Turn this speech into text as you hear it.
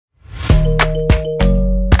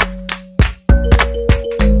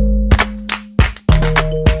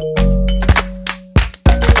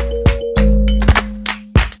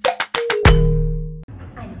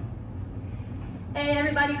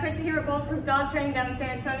Dog Training down in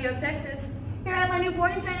San Antonio, Texas. Here I have my new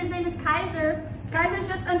boarding trainer. His name is Kaiser. Kaiser's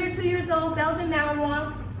just under 2 years old, Belgian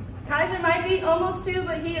Malinois. Kaiser might be almost 2,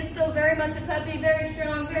 but he is still very much a puppy, very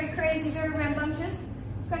strong, very crazy, very rambunctious.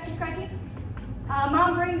 Scratchy, scratchy.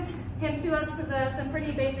 Mom brings him to us for some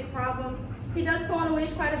pretty basic problems. He does pull on a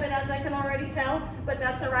leash quite a bit, as I can already tell, but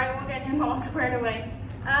that's all right. We'll get him all squared away.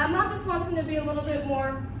 Mom just wants him to be a little bit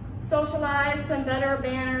more socialized, some better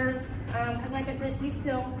manners, because like I said, he's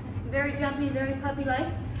still very jumpy, very puppy-like.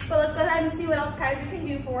 So let's go ahead and see what else Kaiser can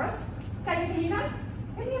do for us. Kaiser, can you come?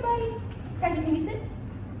 Come here, buddy. Kaiser, can you sit?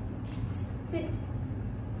 Sit.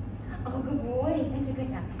 Oh, good boy. That's a good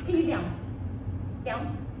job. Can you down?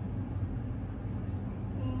 Down?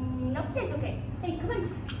 Nope, that's okay. Hey, come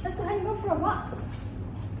on. Let's go ahead and go for a walk.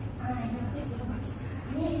 I know, this is a walk.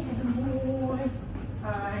 Yes, good boy.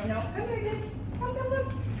 I know. Come here, good. Come, come,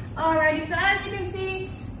 come. Alrighty, so as you can see,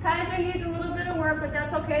 Kaiser needs a little bit of work, but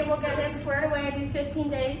that's okay. We'll get him squared away in these 15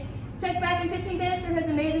 days. Check back in 15 days for his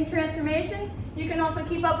amazing transformation. You can also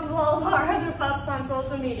keep up with all of our other pups on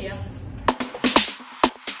social media.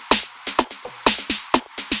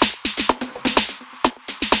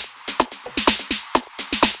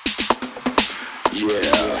 Yeah,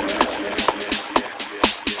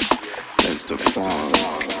 that's the fun.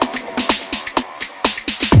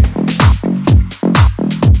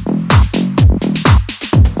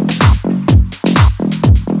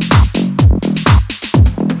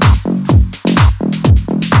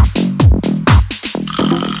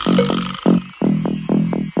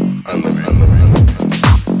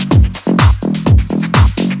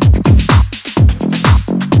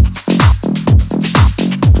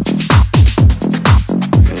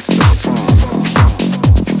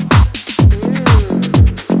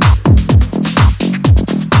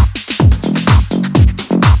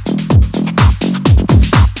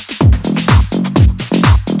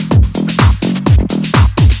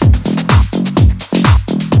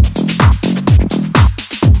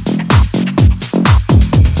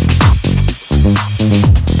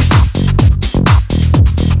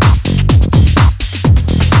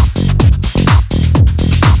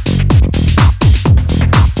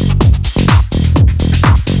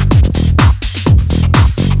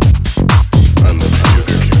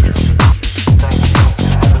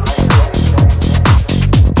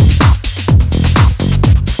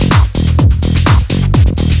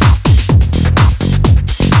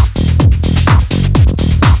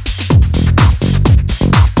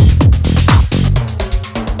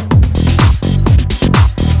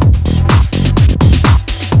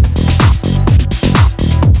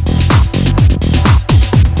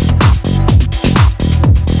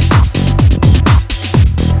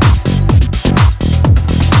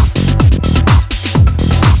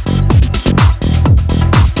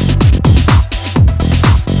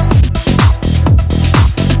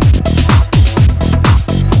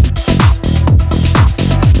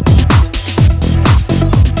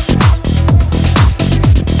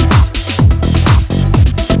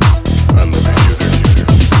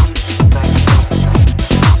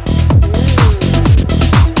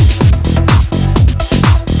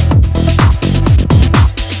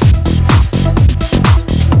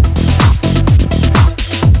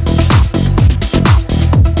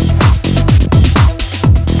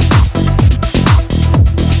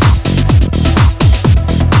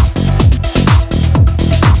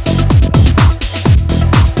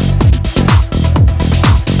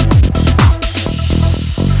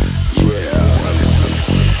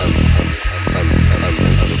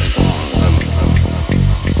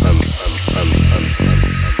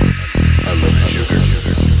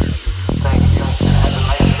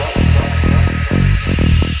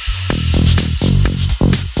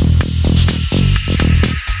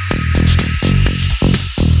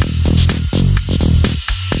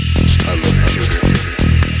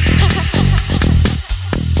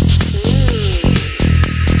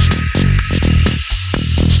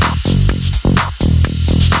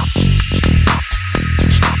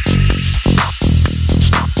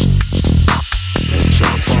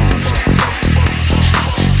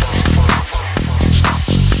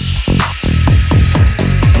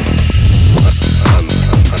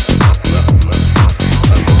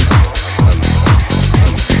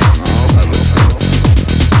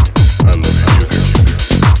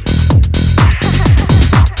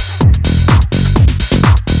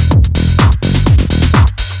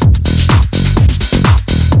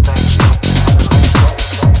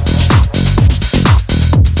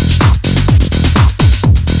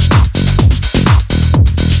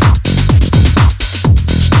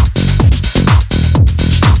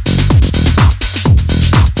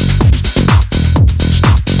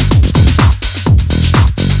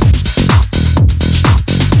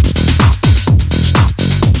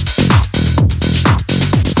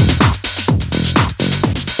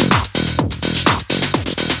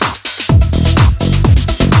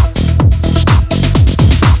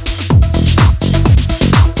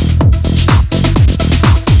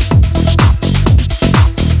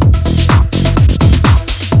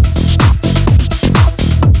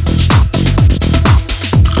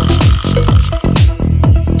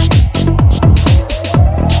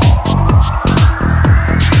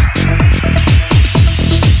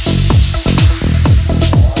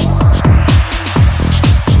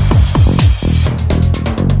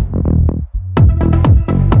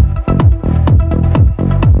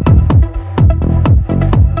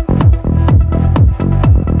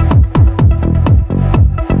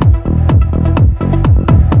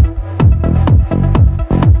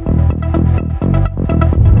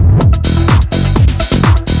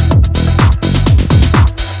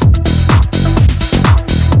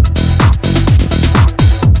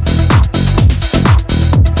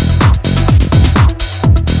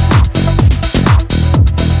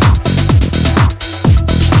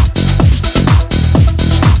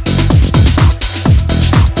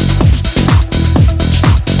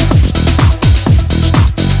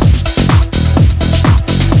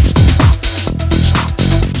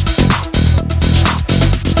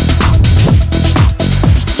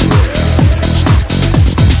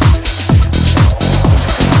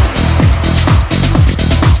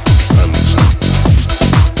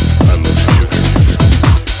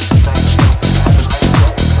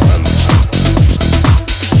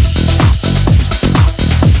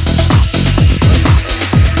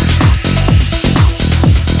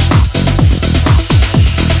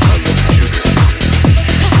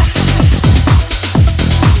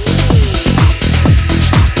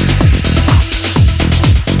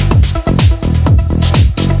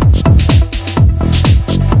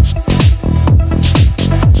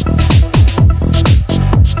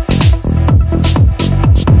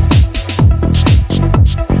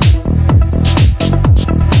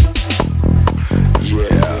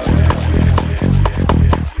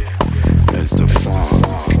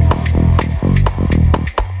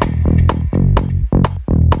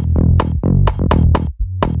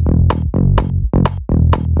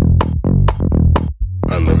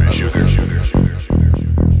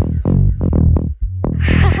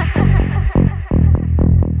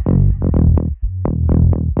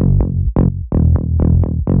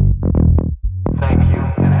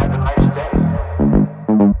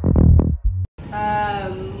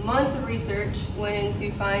 research went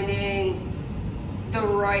into finding the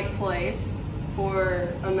right place for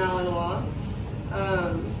a Malinois.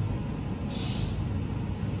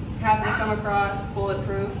 Happened to come across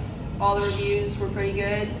Bulletproof. All the reviews were pretty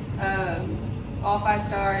good. All 5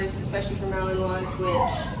 stars, especially for Malinois,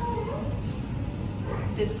 which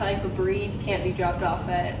this type of breed can't be dropped off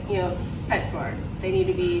at, PetSmart. They need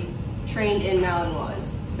to be trained in Malinois.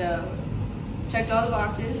 So, checked all the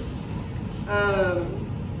boxes.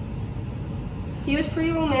 He was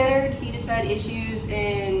pretty well mannered. He just had issues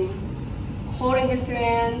in holding his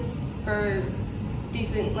commands for a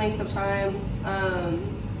decent length of time.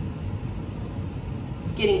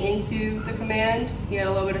 Getting into the command, he had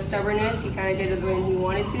a little bit of stubbornness. He kind of did it when he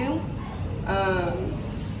wanted to.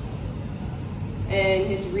 And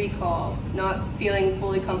his recall, not feeling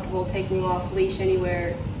fully comfortable taking him off leash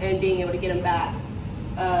anywhere and being able to get him back.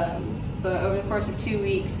 But over the course of 2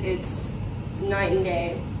 weeks, it's night and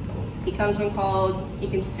day. He comes when called, he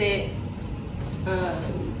can sit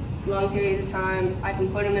long periods of time. I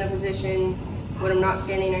can put him in a position when I'm not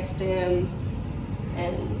standing next to him,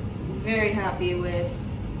 and very happy with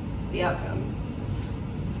the outcome.